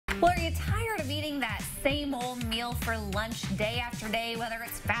Well, are you tired of eating that same old meal for lunch day after day, whether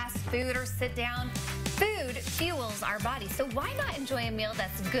it's fast food or sit down? Food fuels our body, so why not enjoy a meal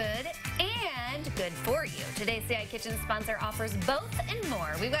that's good and good for you? Today's CI Kitchen sponsor offers both and more.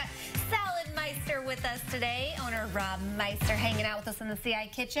 We've got Salad Meister with us today. Owner Rob Meister hanging out with us in the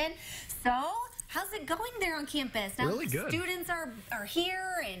CI Kitchen. So, how's it going there on campus? Now really good. Students are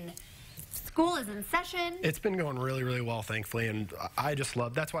here and school is in session. It's been going really, really well, thankfully, and I just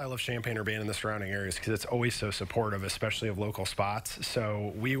love, that's why I love Champaign-Urbana and the surrounding areas, because it's always so supportive, especially of local spots.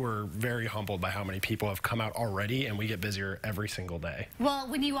 So we were very humbled by how many people have come out already, and we get busier every single day. Well,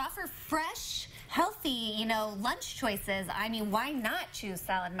 when you offer fresh, healthy, lunch choices, I mean, why not choose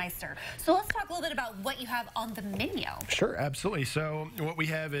Salad Meister? So let's talk a little bit about what you have on the menu. Sure, absolutely. So what we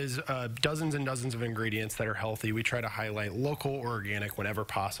have is dozens and dozens of ingredients that are healthy. We try to highlight local or organic whenever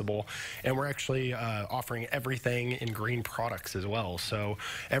possible, and we're actually offering everything in green products as well. So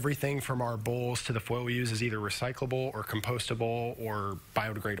everything from our bowls to the foil we use is either recyclable or compostable or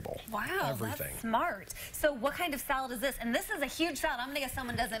biodegradable. Wow, everything. That's smart. So what kind of salad is this? And this is a huge salad. I'm going to guess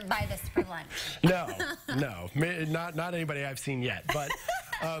someone doesn't buy this for lunch. No, not anybody I've seen yet. But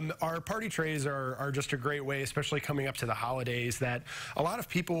our party trays are just a great way, especially coming up to the holidays, that a lot of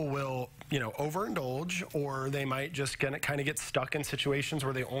people will, overindulge, or they might just kind of get stuck in situations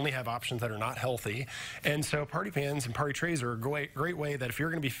where they only have options that are not healthy. And so party pans and party trays are a great way that if you're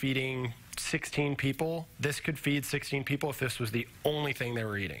going to be feeding 16 people, this could feed 16 people if this was the only thing they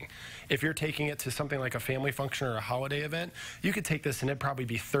were eating. If you're taking it to something like a family function or a holiday event, you could take this and it'd probably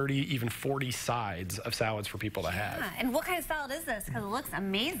be 30, even 40 sides of salads for people to have. And what kind of salad is this? Because it looks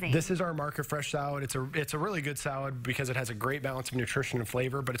amazing. This is our Market Fresh salad. It's a really good salad because it has a great balance of nutrition and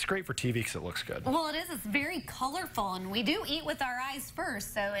flavor, but it's great for TV because it looks good. Well, it is. It's very colorful, and we do eat with our eyes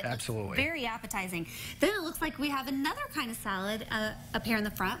first, so it looks very appetizing. Then it looks like we have another kind of salad up here in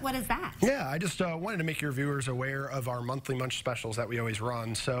the front. What is that? Yeah, I just wanted to make your viewers aware of our monthly munch specials that we always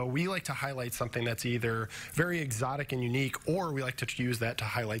run. So we like to highlight something that's either very exotic and unique, or we like to use that to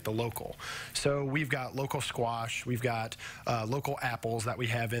highlight the local. So we've got local squash, we've got local apples that we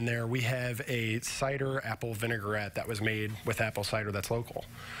have in there. We have a cider apple vinaigrette that was made with apple cider that's local.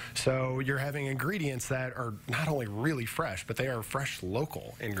 So you're having ingredients that are not only really fresh, but they are fresh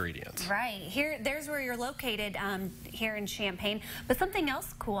local ingredients. Right. There's where you're located here in Champaign. But something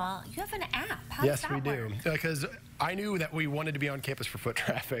else cool, you have an app. How does that work? Yes, we do. Because I knew that we wanted to be on campus for foot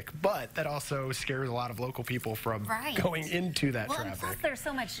traffic, but that also scares a lot of local people from going into that traffic. And plus there's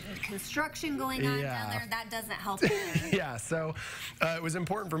so much construction going on down there, that doesn't help either. Yeah, so it was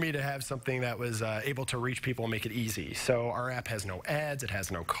important for me to have something that was able to reach people and make it easy. So our app has no ads, it has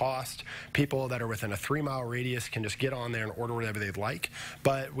no cost. People that are within a 3-mile radius can just get on there and order whatever they'd like.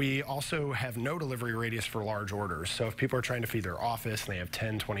 But we also have no delivery radius for large orders. So if people are trying to feed their office and they have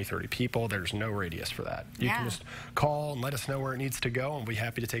 10, 20, 30 people, there's no radius for that. You can just call and let us know where it needs to go, and we'll be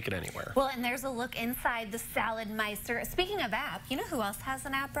happy to take it anywhere. Well, and there's a look inside the Salad Meister. Speaking of app, you know who else has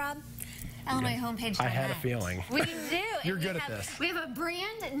an app, Rob? LMIHomepage.net. I had a feeling. We do. You're good at this. We have a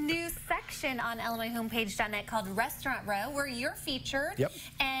brand new section on LMIHomepage.net called Restaurant Row, where you're featured. Yep.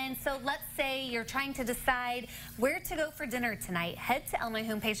 And so let's say you're trying to decide where to go for dinner tonight. Head to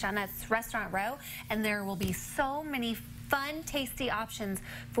LMIHomepage.net's Restaurant Row, and there will be so many fun, tasty options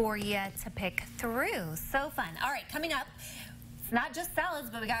for you to pick through. So fun. All right, coming up, it's not just salads,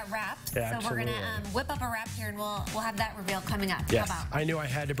 but we got wraps. Yeah, so we're going to whip up a wrap here, and we'll have that reveal coming up. Yes, How about? I knew I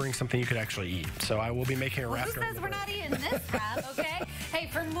had to bring something you could actually eat, so I will be making a wrap. Who says we're not eating this wrap, okay? Hey,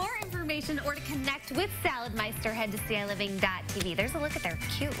 for more information or to connect with Salad Meister, head to CILiving.tv. There's a look at their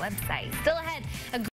cute website. Still ahead,